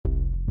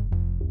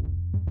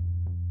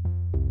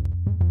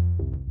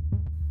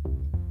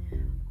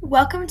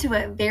Welcome to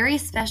a very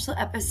special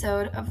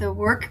episode of the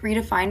Work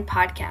Redefined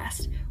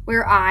podcast,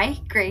 where I,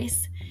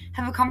 Grace,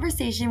 have a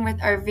conversation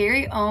with our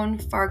very own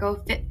Fargo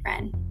Fit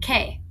friend,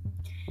 Kay.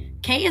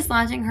 Kay is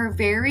launching her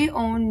very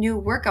own new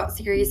workout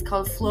series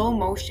called Flow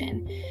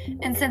Motion,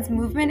 and since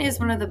movement is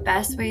one of the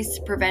best ways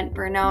to prevent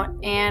burnout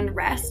and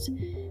rest,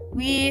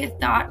 we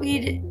thought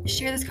we'd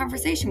share this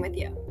conversation with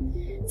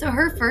you. So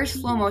her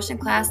first Flow Motion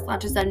class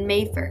launches on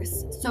May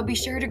 1st, so be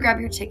sure to grab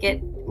your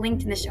ticket,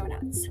 linked in the show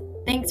notes.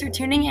 Thanks for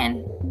tuning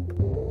in.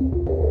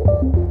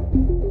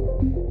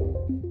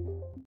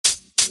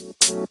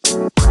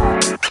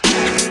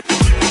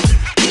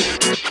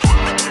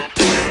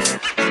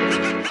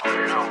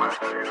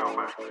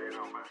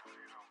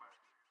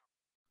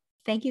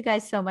 Thank you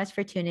guys so much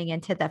for tuning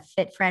into the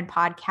Fit Friend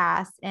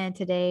podcast. And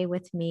today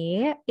with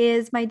me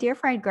is my dear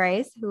friend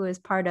Grace, who is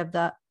part of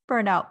the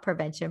Burnout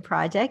Prevention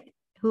Project,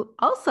 who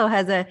also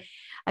has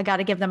I got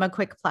to give them a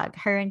quick plug.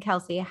 Her and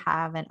Kelsey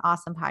have an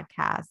awesome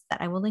podcast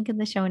that I will link in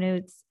the show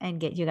notes and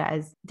get you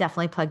guys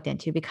definitely plugged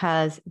into,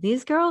 because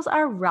these girls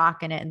are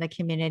rocking it in the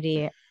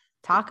community.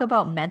 Talk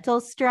about mental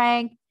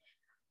strength,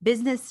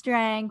 business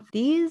strength.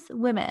 These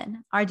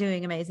women are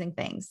doing amazing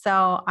things.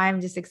 So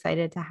I'm just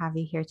excited to have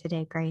you here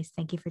today, Grace.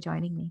 Thank you for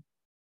joining me.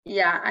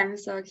 Yeah, I'm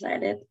so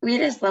excited. We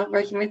just love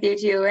working with you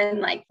too,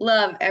 and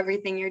love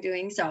everything you're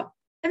doing. So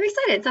I'm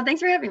excited. So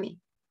thanks for having me.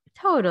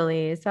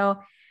 Totally. So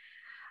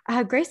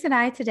Grace and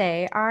I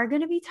today are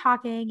going to be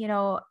talking,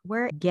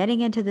 we're getting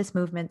into this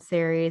movement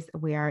series.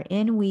 We are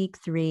in week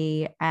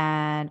 3,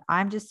 and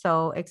I'm just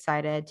so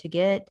excited to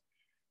get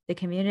the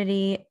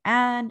community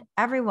and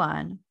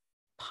everyone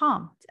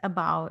pumped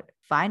about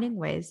finding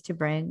ways to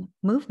bring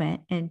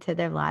movement into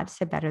their lives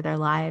to better their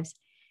lives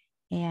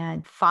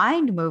and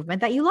find movement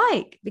that you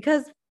like.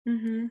 Because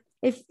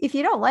if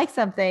you don't like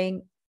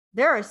something,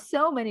 there are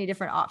so many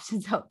different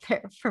options out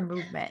there for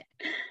movement.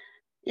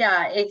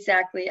 Yeah,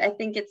 exactly. I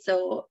think it's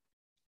so,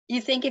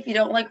 you think if you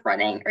don't like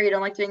running or you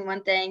don't like doing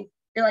one thing,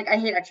 you're like, I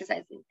hate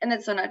exercising. And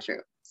that's so not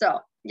true. So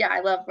yeah,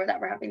 I love that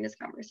we're having this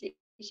conversation.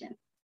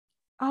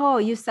 Oh,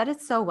 you said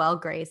it so well,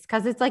 Grace.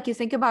 Because it's like, you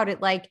think about it,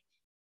 like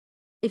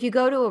if you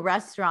go to a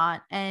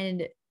restaurant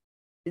and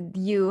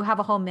you have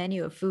a whole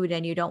menu of food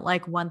and you don't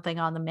like one thing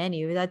on the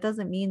menu, that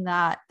doesn't mean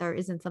that there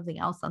isn't something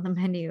else on the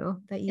menu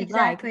that you like.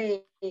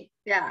 Exactly.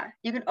 Yeah.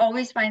 You can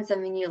always find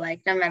something you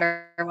like, no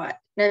matter what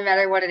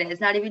it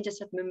is, not even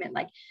just with movement.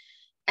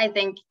 I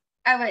think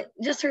I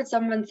just heard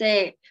someone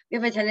say we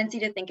have a tendency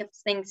to think of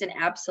things in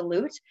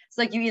absolute.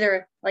 So you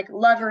either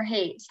love or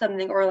hate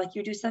something, or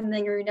you do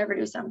something or you never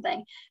do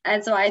something.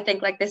 And so I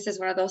think this is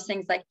one of those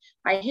things,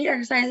 I hate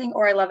exercising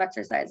or I love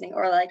exercising,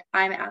 or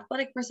I'm an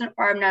athletic person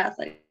or I'm not an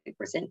athletic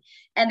person.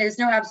 And there's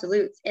no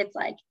absolutes. It's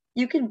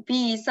you can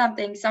be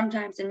something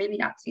sometimes and maybe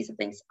not be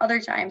something other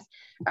times.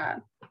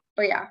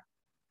 But yeah.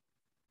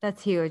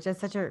 That's huge. That's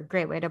such a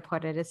great way to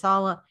put it.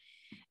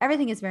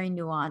 Everything is very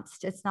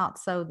nuanced. It's not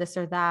so this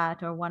or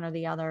that or one or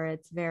the other.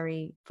 It's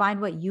very, find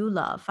what you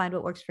love, find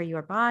what works for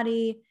your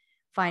body,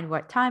 find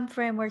what time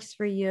frame works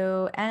for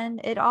you.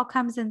 And it all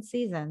comes in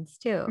seasons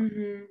too.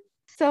 Mm-hmm.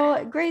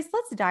 So Grace,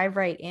 let's dive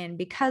right in,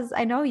 because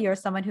I know you're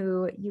someone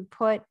who you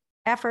put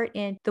effort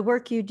in the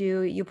work you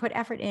do. You put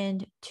effort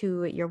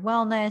into your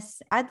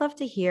wellness. I'd love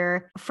to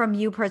hear from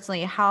you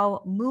personally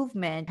how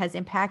movement has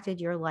impacted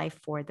your life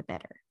for the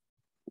better.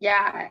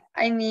 Yeah,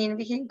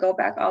 we can go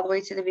back all the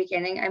way to the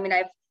beginning.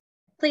 I've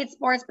played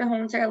sports my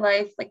whole entire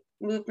life,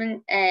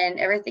 movement and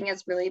everything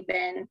has really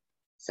been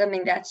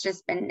something that's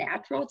just been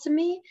natural to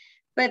me.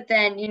 But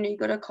then, you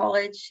go to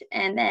college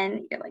and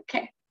then you're like,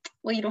 okay,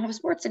 well, you don't have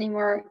sports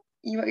anymore.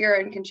 You're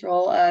in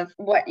control of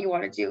what you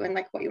want to do and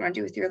what you want to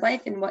do with your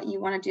life and what you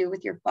want to do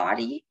with your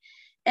body.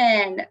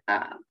 And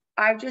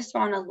I've just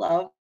found a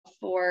love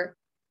for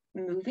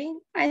moving,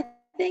 I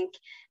think.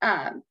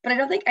 But I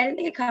didn't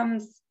think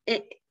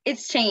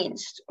it's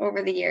changed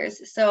over the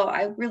years. So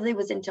I really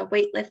was into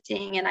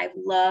weightlifting, and I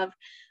love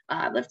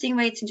lifting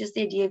weights and just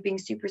the idea of being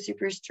super,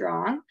 super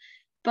strong.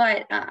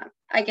 But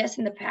I guess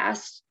in the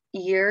past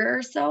year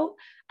or so,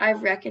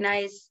 I've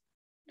recognized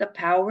the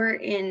power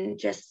in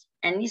just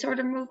any sort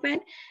of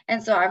movement.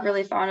 And so I've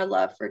really found a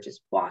love for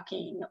just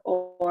walking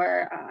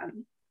or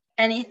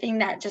anything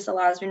that just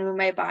allows me to move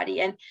my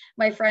body. And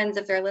my friends,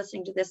 if they're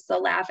listening to this,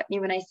 they'll laugh at me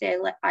when I say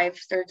I've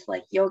started to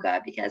like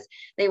yoga, because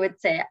they would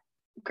say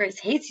Grace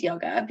hates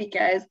yoga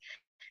because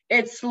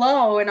it's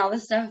slow and all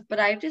this stuff.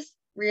 But I've just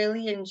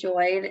really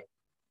enjoyed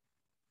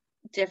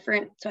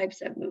different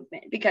types of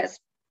movement, because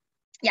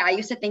I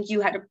used to think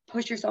you had to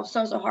push yourself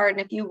so hard,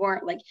 and if you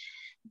weren't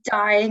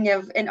dying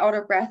and out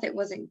of breath, it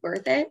wasn't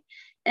worth it.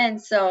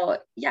 And so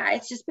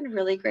it's just been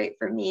really great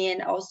for me.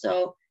 And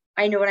also,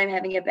 I know when I'm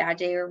having a bad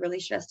day or really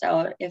stressed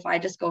out, if I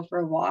just go for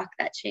a walk,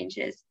 that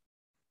changes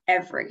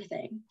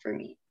everything for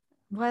me.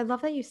 Well, I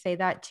love that you say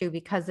that too,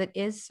 because it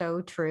is so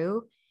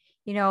true.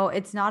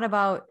 It's not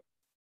about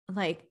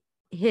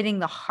hitting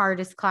the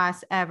hardest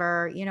class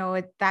ever,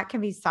 that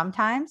can be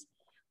sometimes,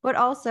 but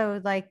also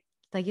like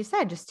you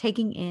said, just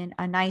taking in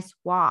a nice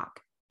walk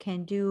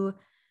can do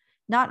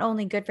not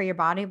only good for your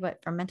body, but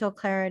for mental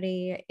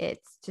clarity.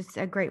 It's just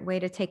a great way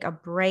to take a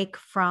break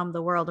from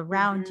the world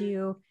around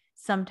you.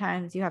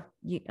 Sometimes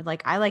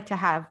like, I like to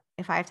have,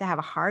 if I have to have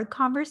a hard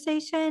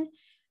conversation,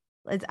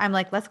 I'm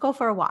like, let's go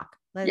for a walk.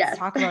 Let's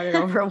talk about it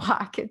over a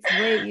walk. It's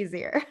way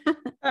easier.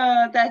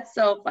 That's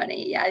so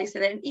funny. Yeah, you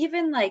said that. And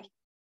even like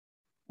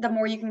the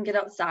more you can get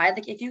outside,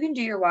 like if you can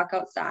do your walk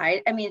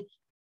outside, I mean,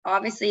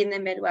 obviously in the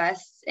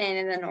Midwest and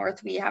in the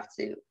North, we have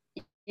to,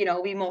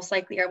 we most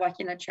likely are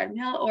walking a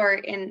treadmill or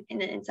in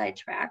an inside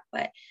track,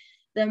 but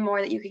the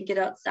more that you can get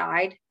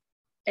outside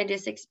and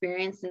just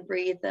experience and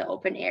breathe the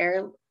open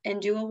air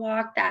and do a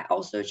walk, that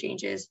also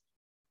changes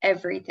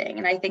everything.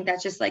 And I think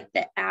that's just like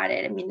the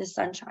added, I mean, the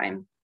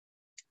sunshine,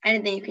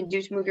 anything you can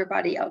do to move your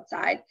body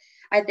outside,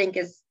 I think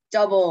is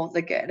double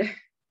the good.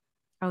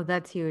 Oh,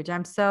 that's huge.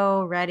 I'm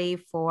so ready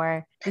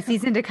for the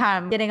season to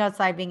come, getting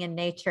outside, being in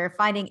nature,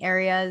 finding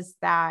areas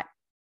that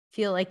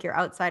feel like you're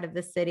outside of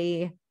the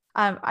city.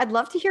 I'd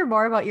love to hear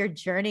more about your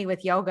journey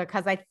with yoga,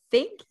 because I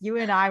think you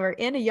and I were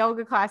in a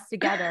yoga class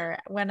together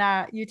when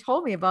you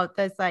told me about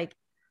this, like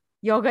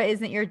yoga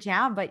isn't your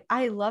jam, but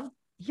I love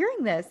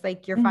hearing this.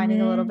 Like you're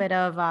finding a little bit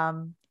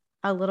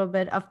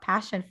of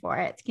passion for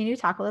it. Can you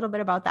talk a little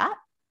bit about that?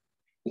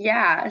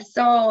 Yeah.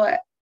 So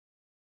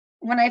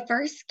when I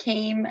first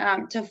came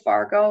to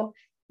Fargo,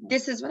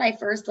 this is when I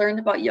first learned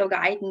about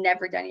yoga. I'd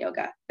never done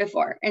yoga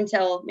before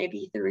until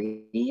maybe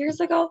 3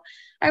 years ago,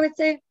 I would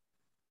say.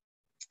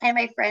 And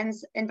my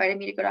friends invited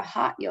me to go to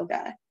hot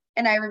yoga.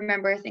 And I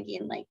remember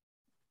thinking like,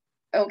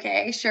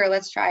 okay, sure,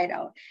 let's try it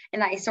out.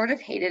 And I sort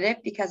of hated it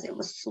because it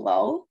was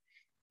slow.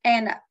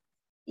 And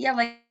yeah,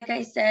 like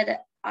I said,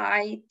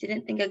 I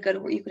didn't think you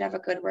could have a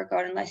good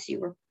workout unless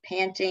you were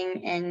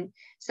panting and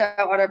so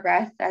out of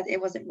breath that it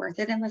wasn't worth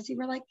it unless you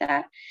were like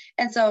that.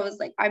 And so I was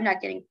like, I'm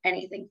not getting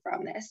anything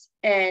from this.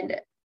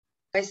 And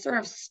I sort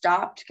of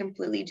stopped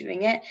completely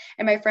doing it.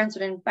 And my friends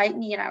would invite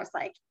me and I was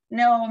like,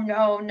 no,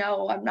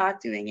 I'm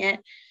not doing it.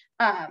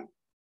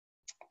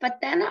 But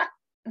then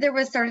there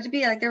was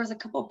a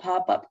couple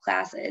pop-up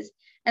classes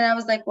and I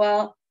was like,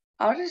 well,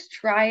 I'll just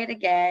try it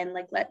again.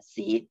 Like, let's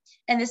see.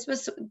 And this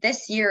was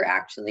this year,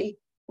 actually,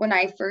 when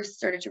I first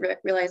started to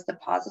realize the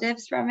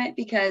positives from it,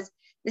 because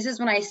this is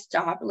when I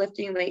stopped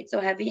lifting weights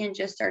so heavy and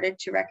just started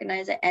to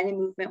recognize that any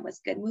movement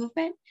was good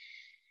movement.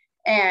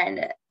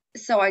 And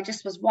so I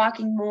just was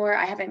walking more.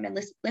 I haven't been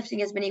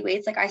lifting as many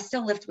weights. Like I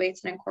still lift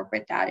weights and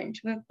incorporate that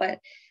into it. But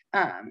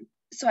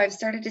so I've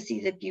started to see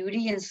the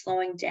beauty in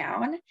slowing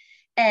down.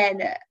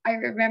 And I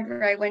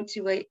remember I went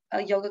to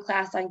a yoga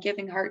class on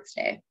Giving Hearts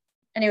Day,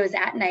 and it was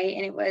at night,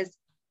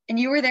 and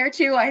you were there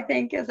too, I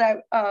think, because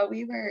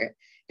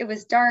it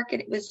was dark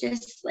and it was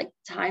just like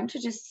time to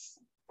just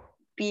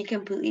be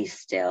completely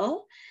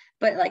still,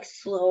 but like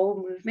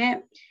slow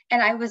movement.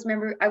 And I was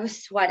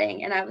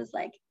sweating and I was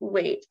like,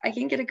 wait, I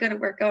can get a good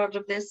workout out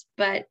of this,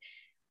 but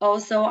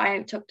also I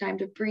took time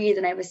to breathe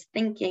and I was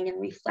thinking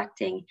and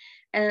reflecting.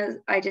 And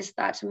I just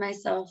thought to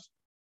myself,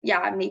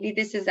 yeah, maybe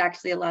this is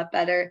actually a lot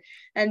better.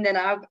 And then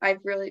I've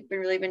really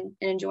been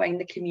enjoying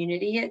the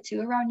community too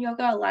around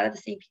yoga. A lot of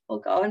the same people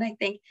go. And I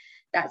think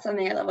that's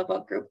something I love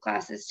about group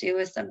classes too,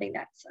 is something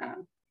that's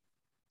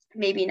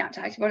maybe not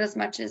talked about as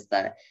much as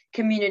the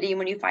community.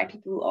 When you find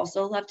people who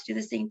also love to do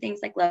the same things,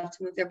 like love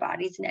to move their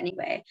bodies in any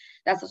way,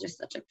 that's just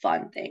such a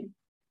fun thing.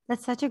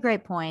 That's such a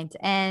great point.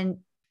 And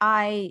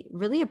I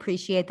really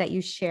appreciate that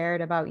you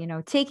shared about,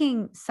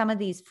 taking some of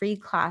these free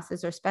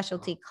classes or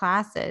specialty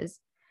classes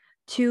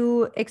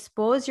to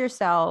expose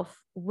yourself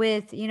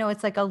with,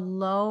 it's like a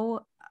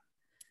low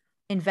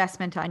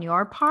investment on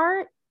your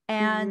part.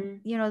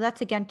 And,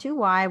 that's again too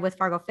why with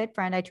Fargo Fit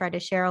Friend, I try to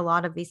share a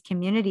lot of these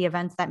community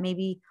events that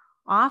maybe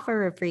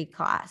offer a free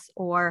class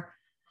or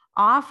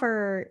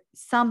offer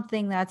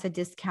something that's a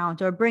discount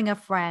or bring a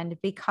friend,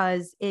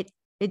 because it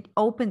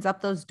opens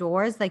up those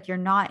doors. Like you're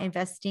not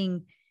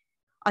investing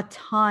a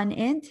ton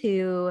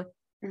into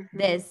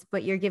this,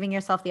 but you're giving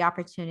yourself the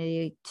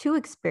opportunity to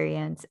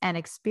experience and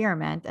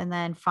experiment and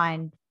then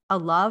find a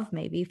love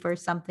maybe for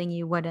something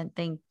you wouldn't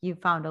think you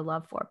found a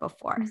love for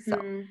before.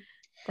 So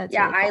that's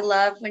really cool. I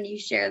love when you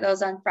share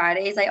those on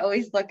Fridays. I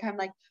always I'm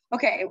like,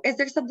 okay, is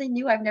there something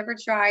new I've never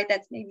tried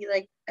that's maybe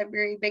like a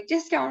very big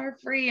discount or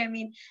free? I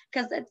mean,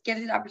 because it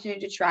gives you the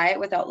opportunity to try it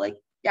without like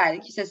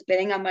you said,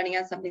 spending on money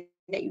on something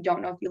that you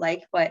don't know if you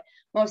like, but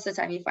most of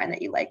the time you find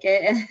that you like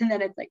it. And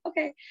then it's like,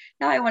 okay,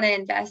 now I want to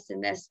invest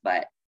in this.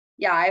 But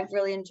yeah, I've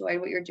really enjoyed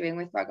what you're doing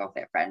with Fargo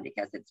Fit Friend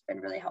because it's been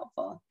really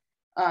helpful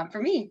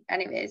for me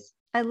anyways.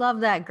 I love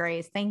that,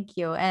 Grace. Thank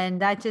you.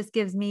 And that just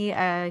gives me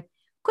a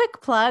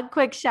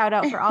quick shout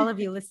out for all of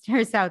you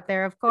listeners out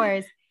there. Of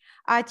course,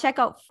 check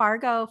out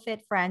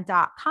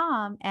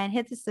fargofitfriend.com and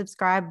hit the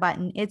subscribe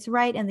button. It's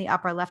right in the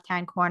upper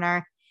left-hand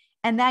corner.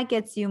 And that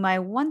gets you my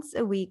once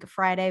a week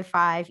Friday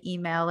 5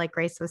 email, like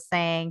Grace was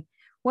saying,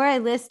 where I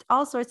list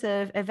all sorts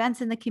of events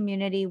in the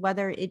community,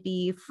 whether it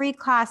be free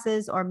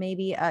classes or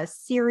maybe a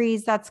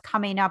series that's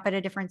coming up at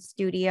a different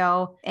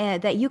studio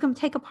that you can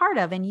take a part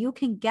of, and you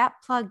can get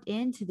plugged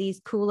into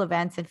these cool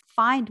events and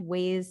find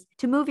ways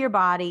to move your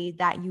body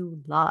that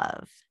you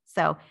love.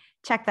 So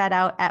check that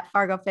out at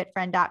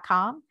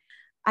fargofitfriend.com.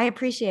 I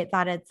appreciate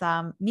that it's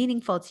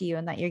meaningful to you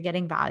and that you're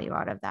getting value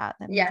out of that.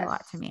 That means a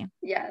lot to me.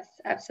 Yes,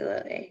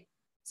 absolutely.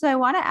 So I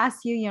want to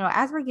ask you,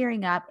 as we're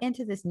gearing up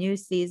into this new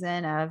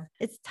season of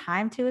it's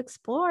time to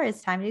explore,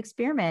 it's time to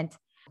experiment.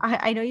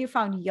 I know you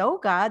found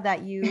yoga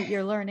that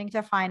you're learning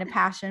to find a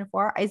passion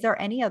for. Is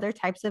there any other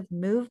types of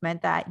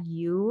movement that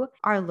you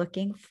are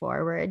looking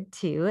forward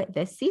to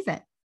this season?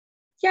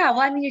 Yeah,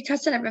 well, I mean, you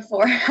touched on it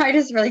before. I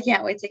just really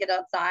can't wait to get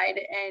outside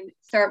and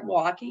start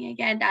walking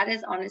again. That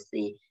is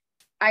honestly,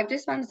 I've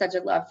just found such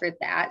a love for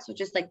that. So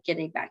just like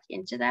getting back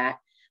into that.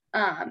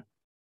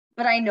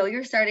 But I know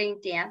you're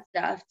starting dance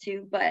stuff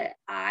too,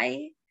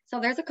 so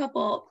there's a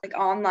couple like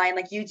online,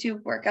 like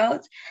YouTube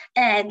workouts,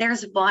 and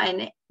there's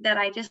one that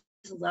I just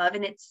love,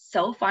 and it's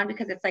so fun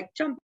because it's like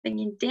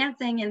jumping and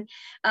dancing,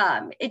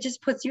 and it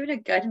just puts you in a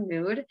good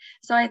mood.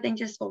 So I think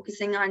just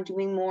focusing on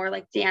doing more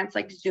like dance,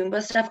 like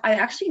Zumba stuff. I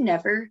actually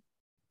never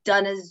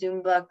done a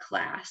Zumba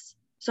class.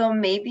 So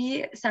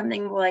maybe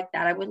something like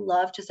that I would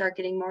love to start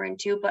getting more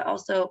into, but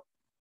also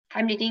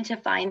I'm needing to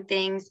find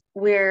things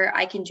where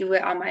I can do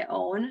it on my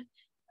own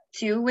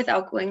too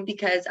without going,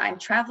 because I'm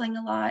traveling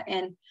a lot,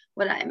 and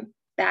when I'm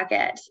back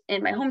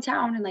in my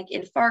hometown and like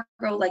in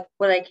Fargo, like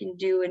what I can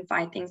do and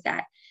find things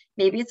that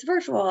maybe it's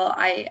virtual.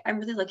 I'm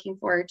really looking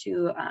forward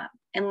to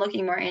and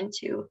looking more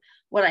into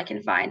what I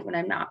can find when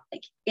I'm not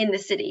like in the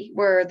city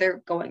where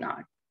they're going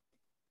on.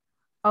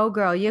 Oh,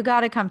 girl, you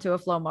got to come to a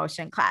flow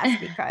motion class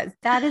because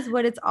that is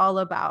what it's all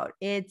about.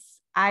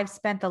 I've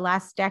spent the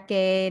last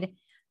decade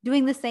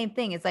doing the same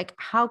thing. It's like,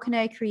 how can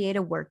I create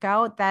a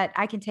workout that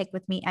I can take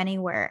with me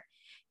anywhere?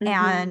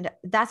 And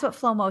that's what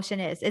flow motion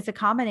is. It's a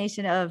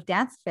combination of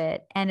dance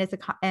fit and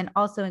and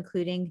also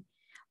including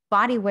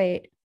body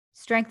weight,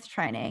 strength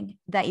training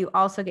that you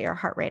also get your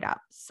heart rate up.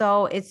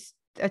 So it's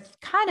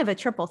kind of a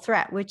triple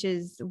threat, which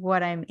is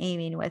what I'm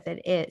aiming with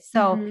it is.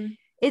 So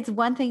it's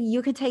one thing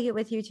you can take it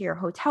with you to your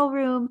hotel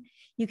room.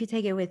 You could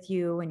take it with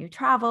you when you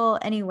travel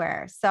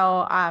anywhere.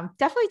 So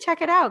definitely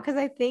check it out because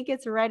I think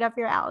it's right up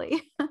your alley.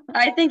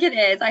 I think it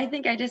is. I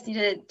think I just need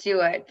to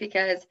do it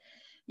because,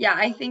 yeah,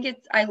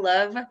 I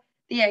love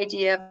the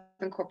idea of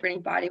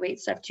incorporating body weight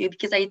stuff too,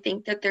 because I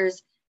think that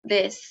there's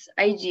this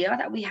idea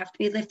that we have to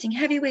be lifting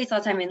heavy weights all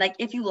the time. And like,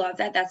 if you love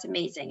that, that's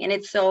amazing. And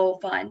it's so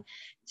fun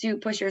to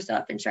push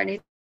yourself and try new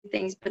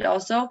things. But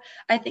also,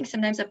 I think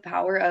sometimes the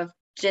power of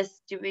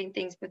just doing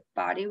things with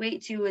body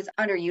weight too is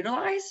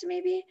underutilized,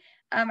 maybe.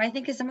 I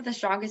think because some of the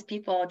strongest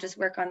people just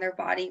work on their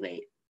body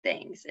weight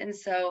things. And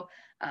so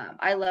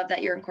I love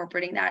that you're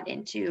incorporating that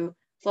into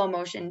flow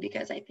motion,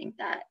 because I think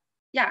that,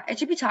 yeah, it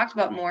should be talked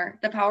about more,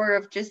 the power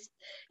of just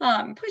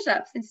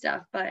push-ups and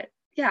stuff. But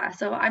yeah,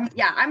 so I'm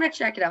gonna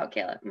check it out,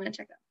 Kayla. I'm gonna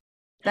check it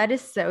out. That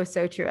is so,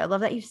 so true. I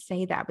love that you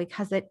say that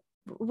because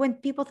when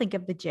people think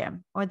of the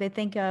gym or they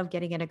think of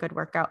getting in a good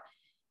workout,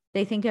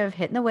 they think of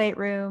hitting the weight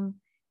room.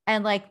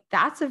 And like,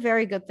 that's a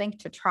very good thing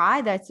to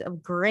try. That's a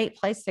great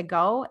place to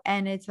go.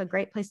 And it's a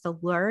great place to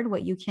learn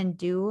what you can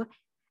do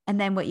and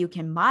then what you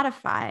can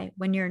modify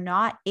when you're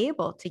not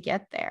able to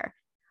get there.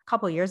 A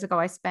couple of years ago,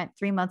 I spent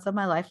 3 months of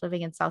my life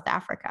living in South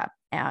Africa,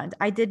 and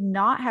I did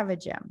not have a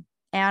gym.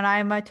 And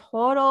I'm a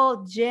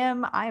total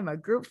gym. I'm a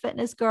group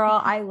fitness girl.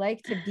 I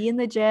like to be in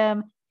the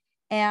gym.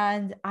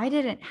 And I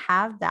didn't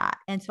have that.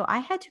 And so I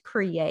had to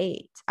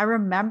create. I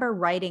remember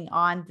writing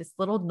on this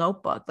little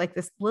notebook, like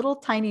this little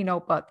tiny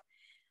notebook.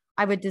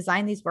 I would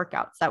design these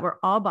workouts that were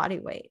all body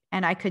weight,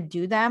 and I could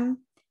do them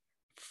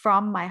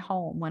from my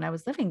home when I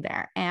was living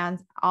there. And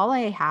all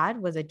I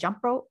had was a jump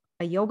rope,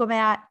 a yoga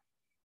mat,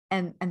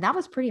 and that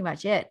was pretty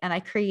much it. And I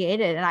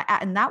created,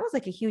 and that was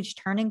like a huge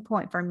turning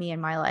point for me in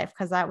my life,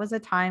 because that was a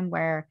time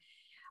where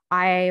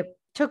I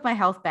took my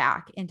health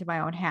back into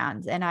my own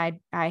hands, and I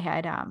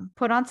had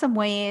put on some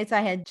weights.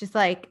 I had just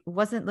like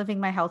wasn't living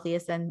my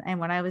healthiest, and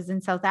when I was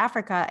in South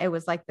Africa, it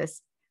was like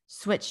this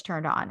switch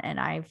turned on, and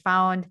I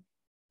found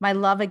my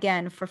love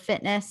again for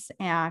fitness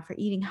and for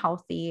eating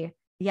healthy.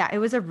 Yeah, it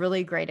was a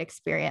really great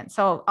experience.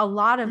 So a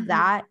lot of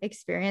that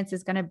experience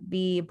is going to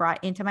be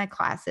brought into my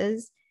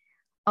classes,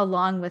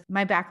 along with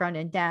my background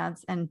in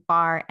dance and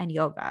bar and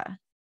yoga.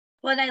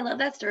 Well, and I love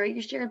that story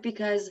you shared,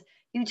 because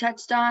you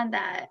touched on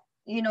that,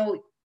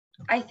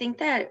 I think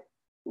that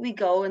we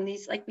go in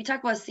these, like we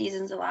talk about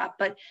seasons a lot,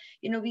 but,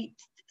 we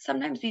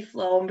sometimes we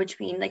flow in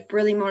between, like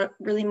really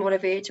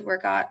motivated to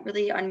work out,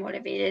 really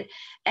unmotivated.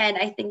 And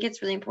I think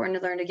it's really important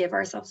to learn to give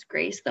ourselves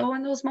grace though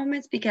in those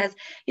moments, because,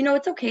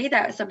 it's okay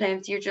that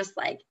sometimes you're just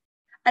like,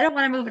 I don't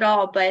want to move at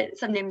all, but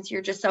sometimes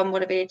you're just so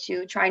motivated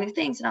to try new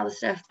things and all this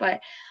stuff. But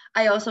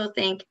I also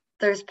think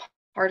there's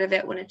part of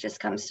it when it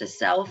just comes to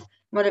self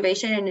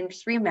motivation and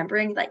just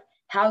remembering like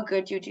how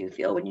good you do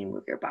feel when you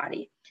move your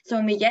body. So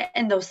when we get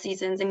in those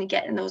seasons and we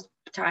get in those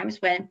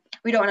times when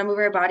we don't want to move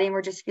our body and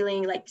we're just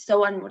feeling like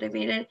so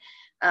unmotivated,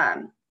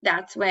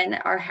 that's when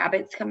our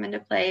habits come into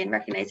play, and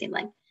recognizing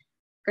like,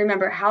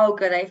 remember how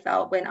good I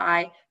felt when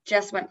I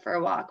just went for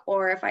a walk,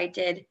 or if I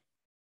did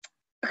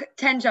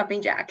 10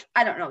 jumping jacks.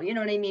 I don't know, you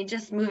know what I mean?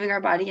 Just moving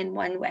our body in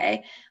one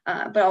way,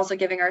 but also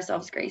giving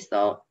ourselves grace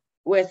though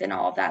within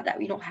all of that, that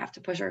we don't have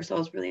to push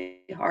ourselves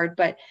really hard,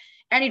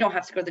 and you don't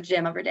have to go to the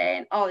gym every day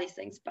and all these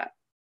things. But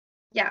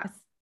yeah.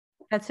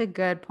 That's a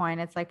good point.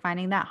 It's like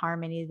finding that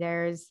harmony.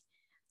 There's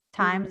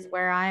times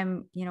where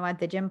I'm, at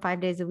the gym 5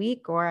 days a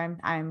week, or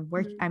I'm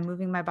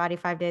moving my body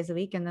 5 days a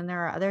week. And then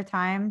there are other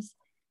times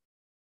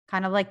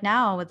kind of like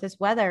now with this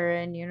weather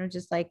and,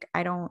 just like,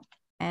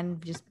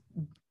 and just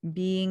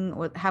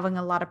having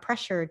a lot of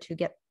pressure to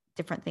get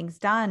different things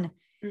done.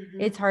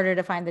 It's harder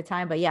to find the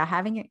time, but yeah,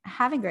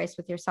 having grace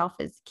with yourself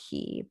is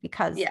key,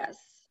 because, yes,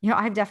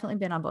 I've definitely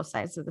been on both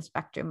sides of the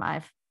spectrum.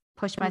 I've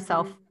pushed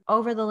myself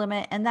over the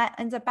limit, and that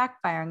ends up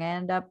backfiring. I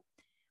end up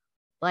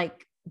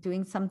like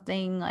doing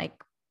something like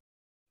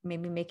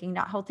maybe making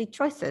not healthy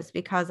choices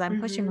because I'm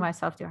pushing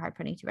myself too hard,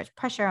 putting too much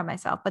pressure on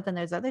myself. But then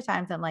there's other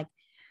times I'm like,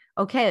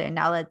 okay,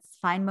 now let's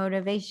find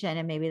motivation.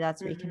 And maybe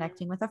that's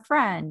reconnecting with a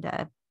friend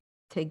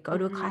to go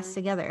to a class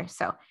together.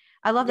 So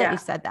I love that you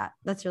said that.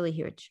 That's really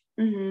huge.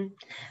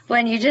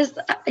 When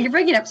you're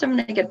bringing up so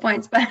many good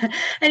points, but,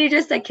 and you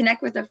just like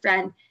connect with a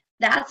friend.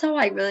 That's how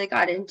I really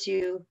got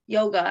into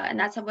yoga, and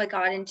that's how I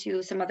got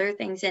into some other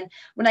things. And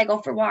when I go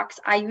for walks,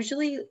 I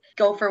usually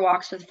go for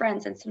walks with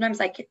friends, and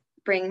sometimes I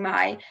bring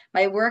my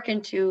work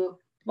into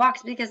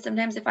walks, because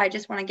sometimes if I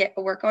just want to get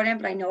a workout in,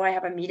 but I know I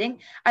have a meeting,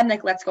 I'm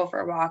like, let's go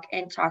for a walk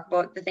and talk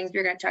about the things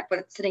we're going to talk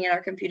about sitting in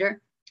our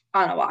computer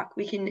on a walk.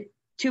 We can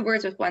two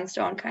birds with one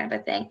stone kind of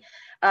a thing.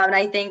 And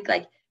I think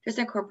like just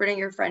incorporating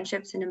your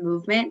friendships into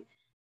movement,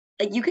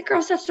 like you can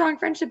grow such strong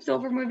friendships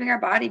over moving our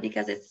body,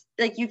 because it's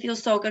like you feel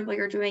so good while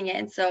you're doing it.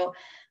 And so,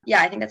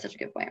 yeah, I think that's such a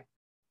good point.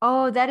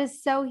 Oh, that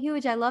is so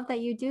huge. I love that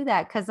you do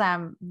that, because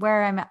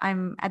where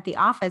I'm at the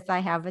office, I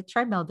have a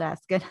treadmill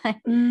desk,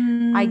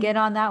 and I get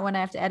on that when I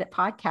have to edit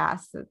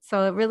podcasts.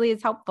 So it really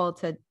is helpful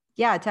to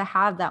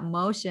have that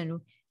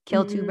motion,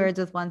 kill two birds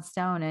with one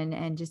stone,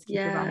 and just keep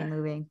your body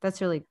moving.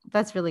 That's really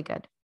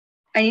good.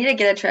 I need to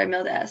get a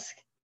treadmill desk.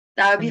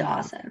 That would be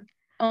awesome.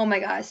 Oh my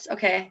gosh.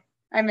 Okay.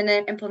 I'm going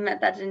to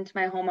implement that into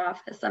my home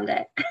office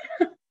someday.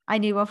 I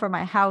need one for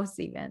my house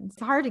even. It's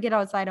hard to get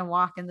outside and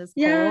walk in this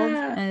cold.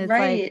 And it's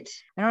like,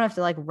 I don't have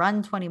to like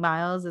run 20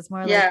 miles. It's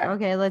more like,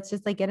 okay, let's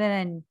just like get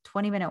in a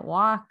 20-minute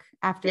walk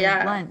after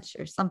lunch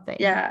or something.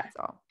 Yeah.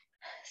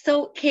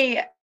 So, Kate,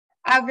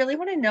 I really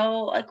want to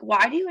know, like,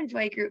 why do you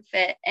enjoy group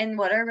fit, and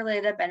what are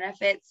really the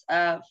benefits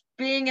of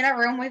being in a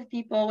room with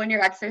people when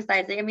you're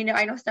exercising? I mean,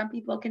 I know some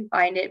people can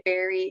find it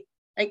very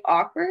like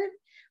awkward,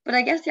 but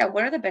I guess,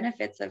 what are the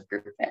benefits of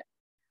group fit?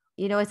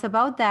 It's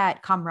about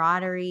that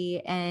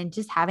camaraderie and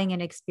just having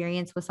an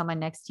experience with someone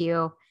next to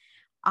you.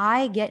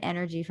 I get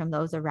energy from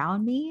those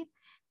around me,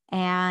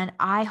 and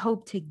I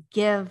hope to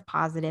give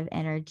positive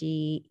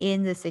energy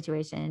in the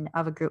situation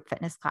of a group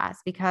fitness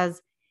class,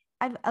 because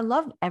I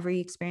love every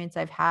experience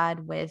I've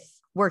had with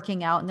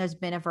working out. And there's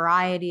been a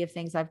variety of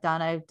things I've done.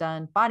 I've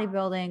done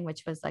bodybuilding,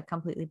 which was like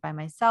completely by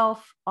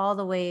myself, all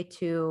the way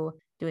to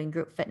doing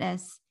group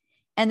fitness.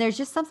 And there's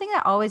just something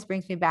that always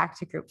brings me back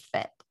to group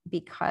fit,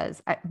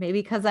 because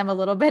because I'm a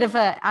little bit of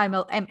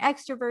I'm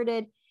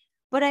extroverted,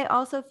 but I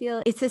also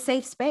feel it's a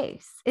safe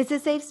space. It's a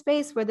safe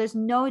space where there's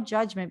no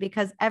judgment,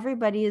 because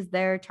everybody is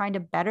there trying to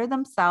better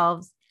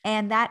themselves,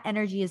 and that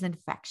energy is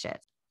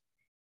infectious.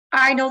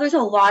 I know there's a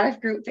lot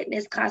of group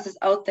fitness classes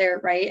out there,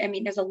 right? I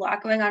mean, there's a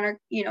lot going on,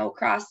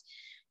 across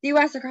the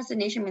US, across the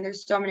nation. I mean,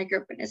 there's so many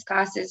group fitness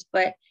classes,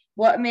 but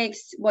what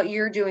makes what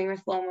you're doing with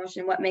Flow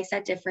Motion, what makes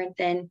that different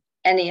than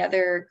any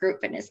other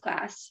group fitness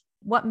class?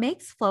 What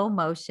makes Flow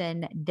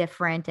Motion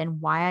different, and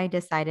why I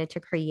decided to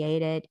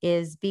create it,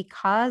 is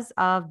because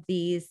of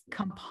these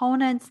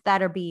components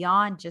that are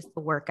beyond just the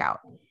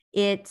workout.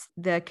 It's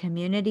the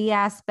community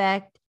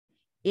aspect,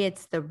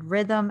 it's the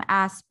rhythm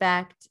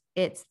aspect,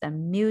 it's the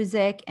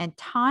music, and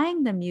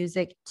tying the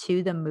music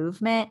to the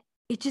movement.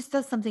 It just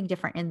does something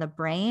different in the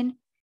brain.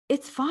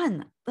 It's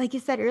fun. Like you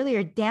said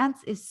earlier, dance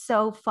is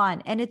so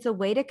fun, and it's a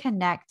way to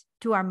connect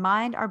to our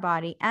mind, our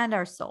body, and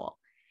our soul.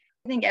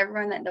 I think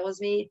everyone that knows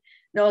me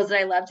knows that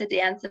I love to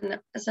dance, and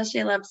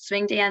especially I love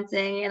swing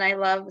dancing, and I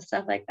love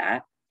stuff like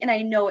that. And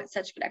I know it's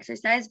such good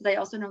exercise, but I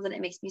also know that it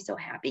makes me so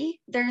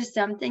happy. There's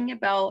something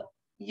about,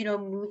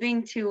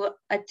 moving to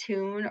a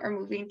tune or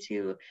moving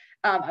to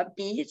a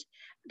beat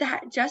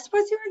that just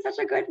puts you in such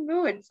a good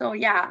mood. So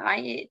yeah,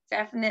 I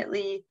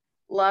definitely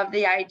love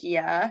the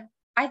idea.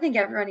 I think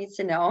everyone needs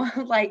to know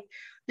like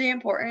the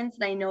importance,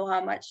 and I know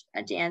how much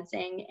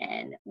dancing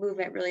and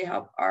movement really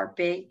help are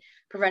big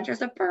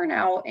preventers of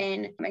burnout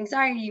and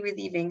anxiety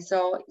relieving.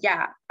 So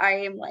yeah,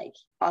 I am like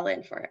all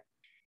in for it.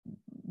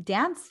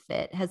 Dance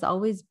fit has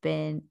always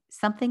been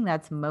something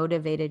that's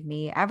motivated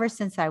me ever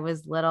since I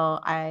was little.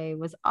 I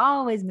was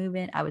always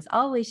moving. I was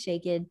always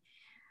shaking.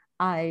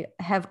 I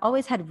have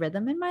always had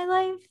rhythm in my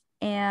life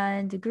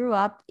and grew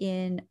up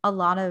in a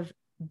lot of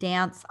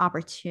dance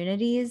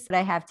opportunities. But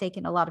I have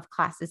taken a lot of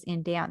classes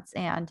in dance,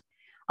 and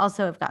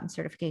also have gotten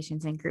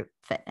certifications in group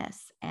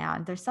fitness.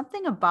 And there's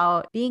something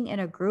about being in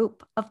a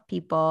group of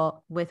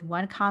people with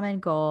one common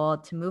goal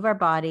to move our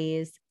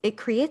bodies. It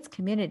creates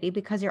community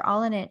because you're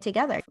all in it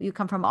together. You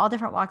come from all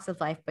different walks of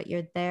life, but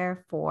you're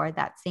there for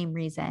that same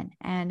reason.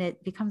 And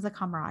it becomes a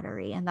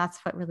camaraderie. And that's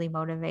what really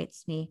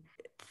motivates me.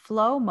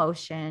 Flow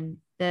motion,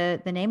 the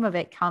name of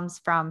it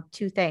comes from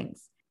two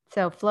things.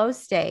 So flow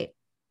state,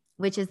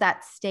 which is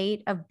that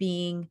state of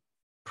being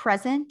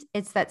present.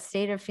 It's that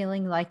state of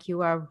feeling like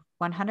you are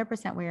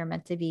 100% where you're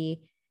meant to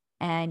be,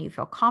 and you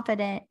feel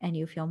confident and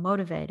you feel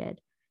motivated.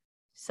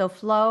 So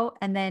flow,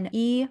 and then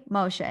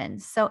emotion.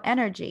 So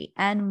energy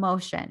and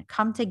motion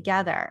come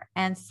together.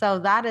 And so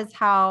that is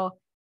how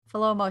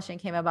flow motion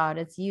came about.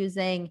 It's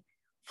using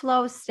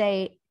flow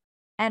state,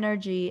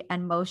 energy,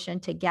 and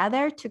motion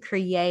together to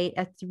create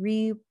a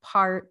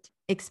 3-part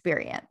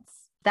experience.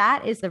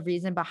 That is the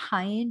reason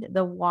behind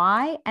the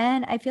why.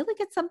 And I feel like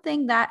it's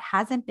something that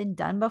hasn't been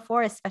done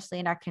before, especially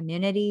in our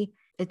community.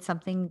 It's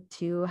something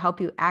to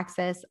help you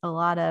access a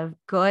lot of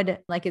good,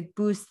 like it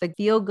boosts the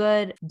feel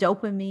good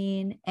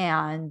dopamine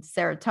and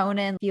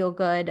serotonin, feel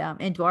good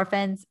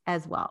endorphins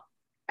as well.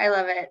 I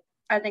love it.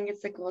 I think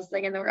it's the coolest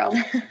thing in the world.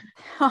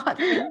 Oh,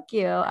 thank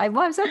you.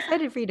 I'm so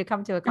excited for you to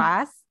come to a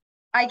class.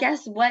 I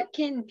guess what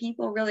can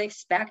people really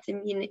expect? I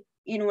mean,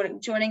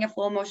 when joining a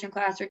flow motion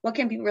class, or what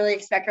can people really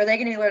expect? Are they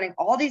going to be learning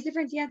all these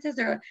different dances,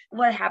 or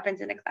what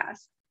happens in a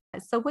class?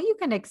 So what you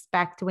can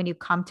expect when you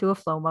come to a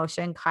flow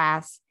motion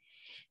class,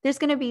 there's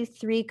going to be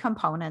 3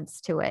 components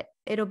to it.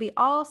 It'll be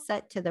all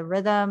set to the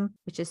rhythm,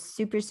 which is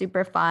super,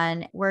 super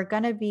fun. We're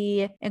going to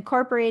be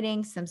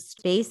incorporating some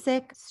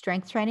basic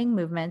strength training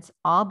movements,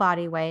 all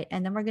body weight,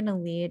 and then we're going to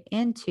lead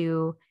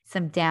into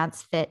some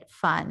dance fit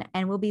fun,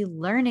 and we'll be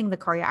learning the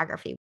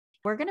choreography.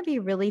 We're going to be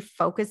really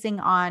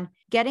focusing on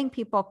getting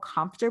people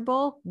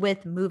comfortable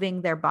with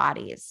moving their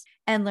bodies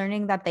and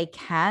learning that they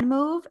can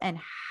move and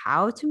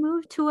how to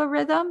move to a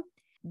rhythm.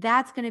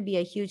 That's going to be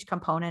a huge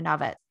component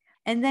of it.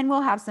 And then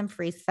we'll have some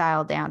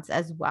freestyle dance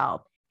as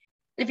well.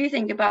 If you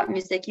think about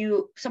music,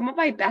 some of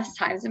my best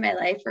times in my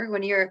life are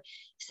when you're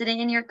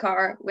sitting in your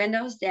car,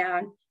 windows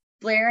down,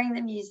 blaring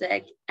the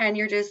music, and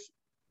you're just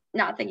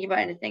not thinking about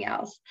anything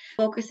else.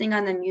 Focusing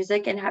on the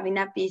music and having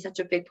that be such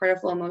a big part of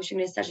flow motion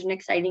is such an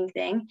exciting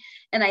thing.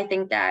 And I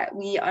think that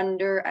we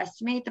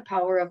underestimate the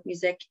power of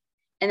music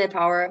and the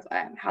power of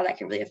how that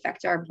can really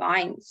affect our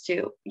minds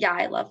too. Yeah,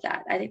 I love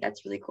that. I think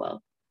that's really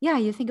cool. Yeah,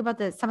 you think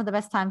about some of the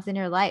best times in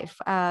your life,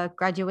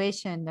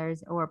 graduation,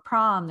 or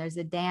prom, there's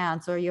a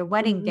dance, or your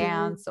wedding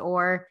dance,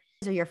 or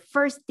your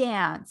first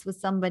dance with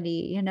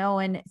somebody,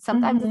 and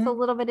sometimes it's a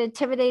little bit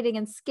intimidating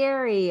and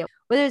scary.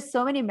 But there's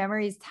so many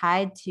memories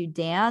tied to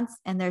dance,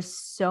 and there's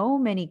so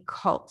many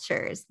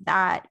cultures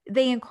that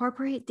they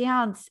incorporate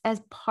dance as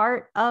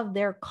part of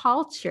their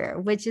culture,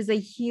 which is a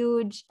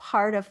huge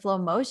part of flow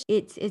motion.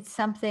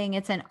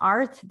 It's an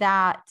art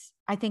that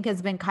I think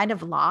has been kind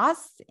of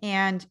lost.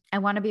 And I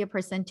want to be a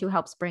person to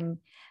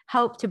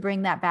help to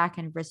bring that back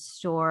and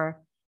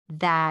restore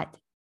that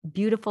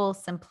beautiful,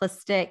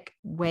 simplistic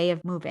way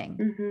of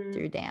moving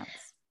through dance.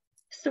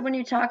 So when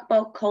you talk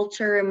about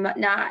culture and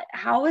whatnot,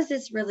 how is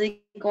this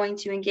really going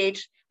to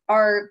engage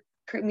our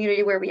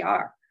community where we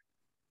are?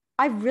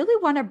 I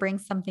really want to bring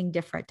something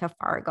different to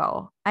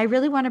Fargo. I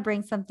really want to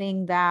bring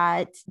something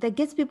that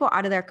gets people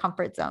out of their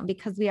comfort zone,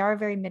 because we are a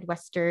very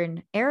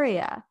Midwestern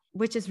area,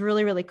 which is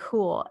really, really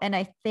cool. And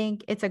I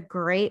think it's a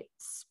great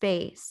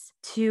space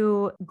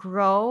to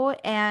grow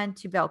and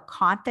to build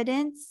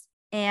confidence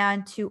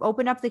and to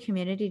open up the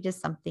community to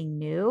something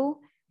new,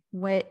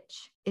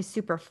 which is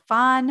super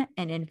fun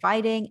and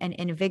inviting and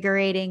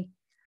invigorating.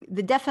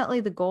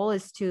 Definitely the goal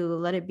is to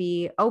let it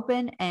be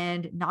open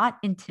and not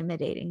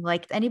intimidating.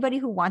 Like anybody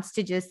who wants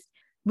to just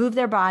move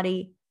their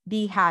body,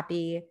 be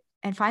happy,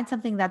 and find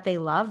something that they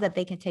love that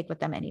they can take with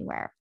them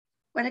anywhere.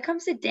 When it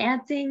comes to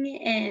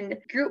dancing and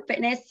group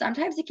fitness,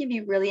 sometimes it can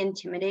be really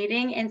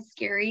intimidating and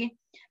scary,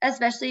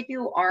 especially if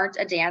you aren't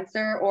a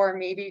dancer or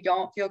maybe you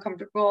don't feel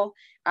comfortable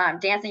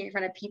dancing in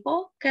front of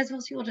people, because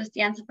most people just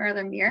dance in front of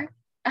their mirror.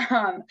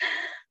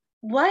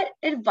 What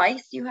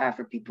advice do you have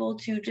for people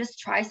to just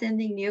try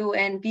something new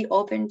and be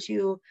open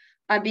to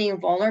being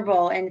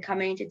vulnerable and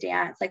coming to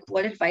dance? Like,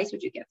 what advice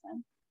would you give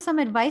them? Some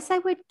advice I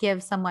would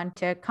give someone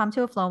to come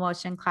to a flow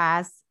motion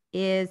class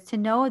is to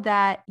know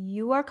that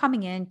you are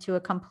coming into a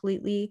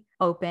completely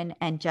open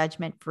and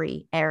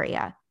judgment-free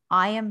area.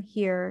 I am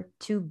here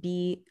to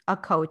be a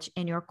coach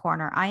in your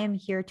corner. I am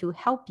here to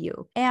help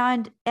you.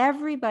 And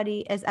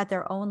everybody is at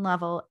their own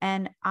level.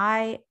 And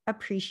I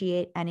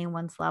appreciate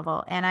anyone's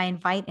level. And I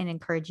invite and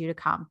encourage you to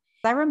come.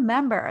 I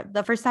remember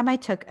the first time I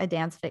took a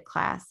dance fit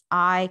class,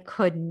 I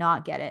could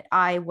not get it.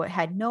 I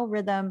had no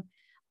rhythm.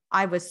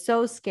 I was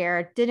so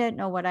scared, didn't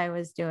know what I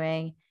was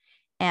doing.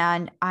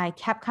 And I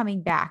kept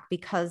coming back,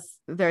 because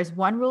there's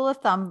one rule of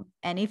thumb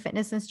any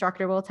fitness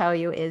instructor will tell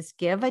you is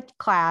give a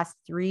class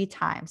 3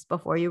 times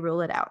before you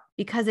rule it out,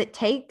 because it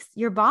takes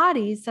your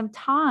body some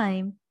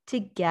time to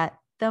get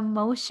the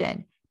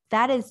motion.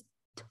 That is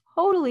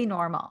totally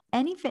normal.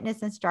 Any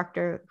fitness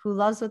instructor who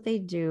loves what they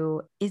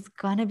do is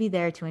going to be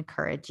there to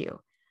encourage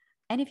you.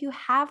 And if you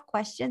have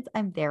questions,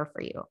 I'm there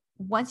for you.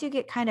 Once you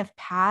get kind of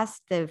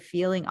past the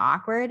feeling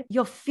awkward,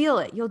 you'll feel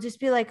it. You'll just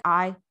be like,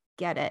 I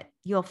get it.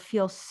 You'll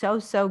feel so,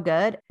 so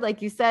good.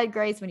 Like you said,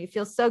 Grace, when you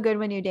feel so good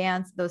when you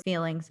dance, those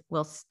feelings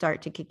will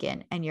start to kick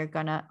in and you're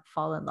going to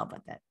fall in love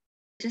with it.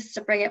 Just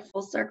to bring it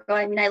full circle,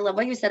 I mean, I love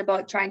what you said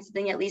about trying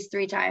something at least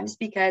 3 times,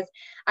 because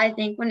I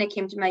think when it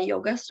came to my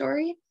yoga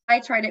story, I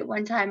tried it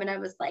one time and I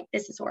was like,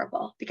 this is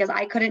horrible, because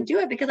I couldn't do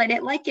it because I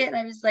didn't like it. And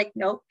I was like,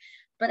 nope.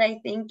 But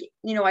I think,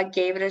 I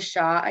gave it a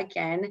shot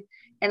again.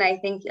 And I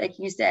think, like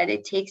you said,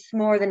 it takes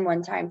more than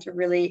one time to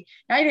really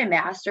not even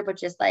master, but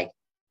just like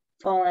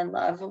fall in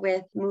love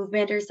with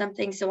movement or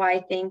something. So I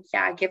think,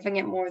 giving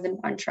it more than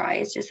one try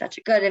is just such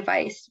a good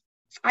advice.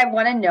 I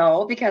want to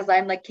know, because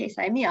I'm like, okay,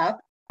 sign me up.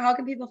 How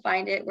can people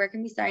find it? Where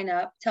can we sign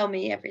up? Tell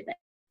me everything.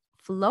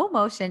 Flow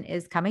Motion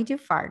is coming to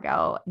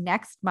Fargo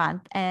next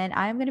month, and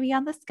I'm going to be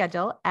on the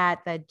schedule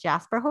at the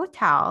Jasper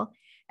Hotel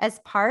as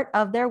part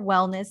of their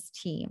wellness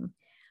team.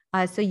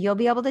 So you'll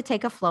be able to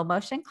take a Flow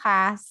Motion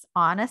class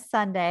on a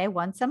Sunday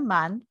once a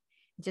month.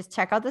 Just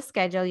check out the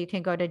schedule. You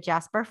can go to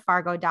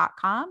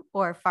jasperfargo.com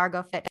or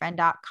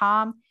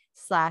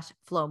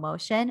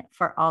fargofitfriend.com/flowmotion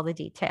for all the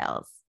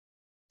details.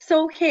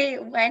 So, okay,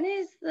 when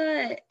is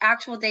the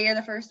actual date of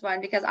the first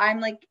one? Because I'm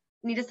like,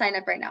 need to sign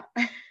up right now.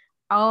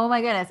 Oh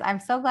my goodness.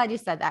 I'm so glad you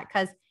said that,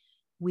 because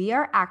we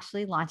are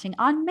actually launching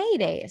on May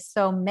Day.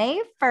 So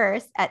May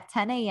 1st at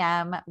 10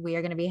 a.m., we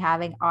are going to be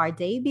having our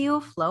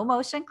debut Flow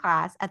Motion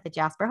class at the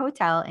Jasper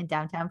Hotel in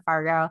downtown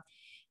Fargo.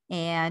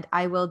 And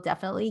I will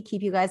definitely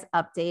keep you guys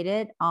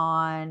updated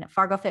on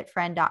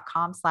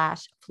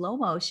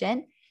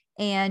fargofitfriend.com/flowmotion,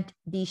 and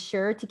be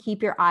sure to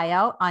keep your eye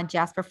out on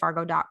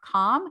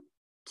jasperfargo.com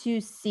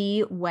to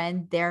see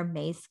when their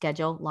May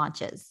schedule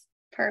launches.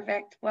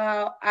 Perfect.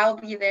 Well, I'll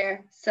be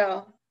there.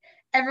 So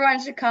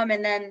everyone should come,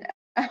 and then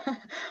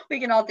we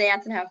can all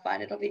dance and have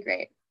fun. It'll be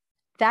great.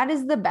 That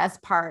is the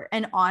best part.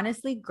 And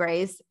honestly,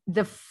 Grace,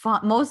 the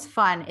most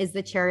fun is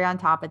the cherry on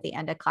top at the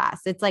end of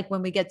class. It's like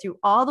when we get through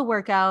all the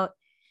workout,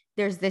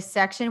 there's this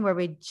section where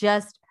we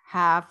just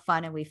have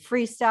fun and we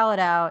freestyle it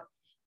out.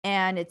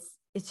 And it's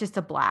just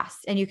a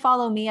blast. And you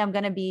follow me, I'm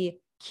going to be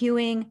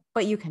cueing,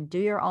 but you can do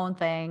your own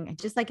thing,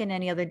 just like in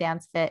any other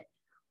dance fit.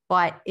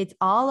 But it's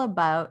all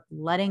about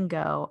letting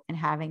go and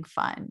having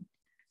fun.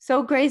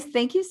 So Grace,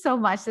 thank you so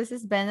much. This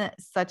has been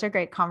such a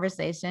great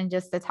conversation,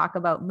 just to talk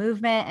about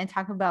movement and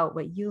talk about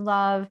what you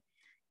love,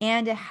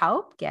 and to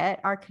help get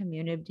our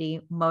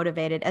community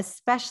motivated,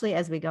 especially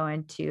as we go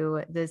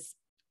into this.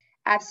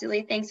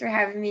 Absolutely. Thanks for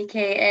having me,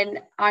 Kate.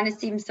 And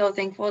honestly, I'm so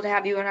thankful to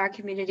have you in our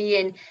community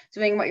and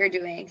doing what you're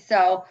doing.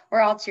 So we're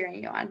all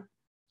cheering you on.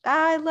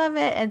 I love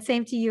it. And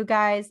same to you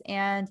guys.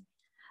 And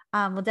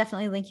we'll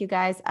definitely link you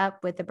guys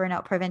up with the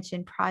Burnout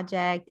Prevention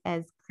Project,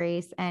 as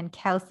Grace and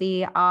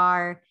Kelsey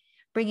are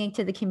bringing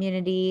to the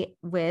community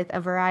with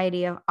a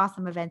variety of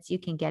awesome events you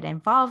can get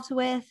involved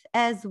with,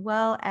 as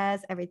well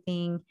as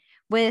everything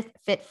with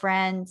Fit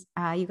Friends.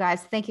 You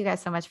guys, thank you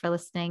guys so much for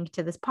listening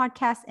to this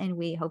podcast, and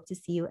we hope to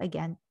see you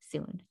again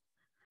soon.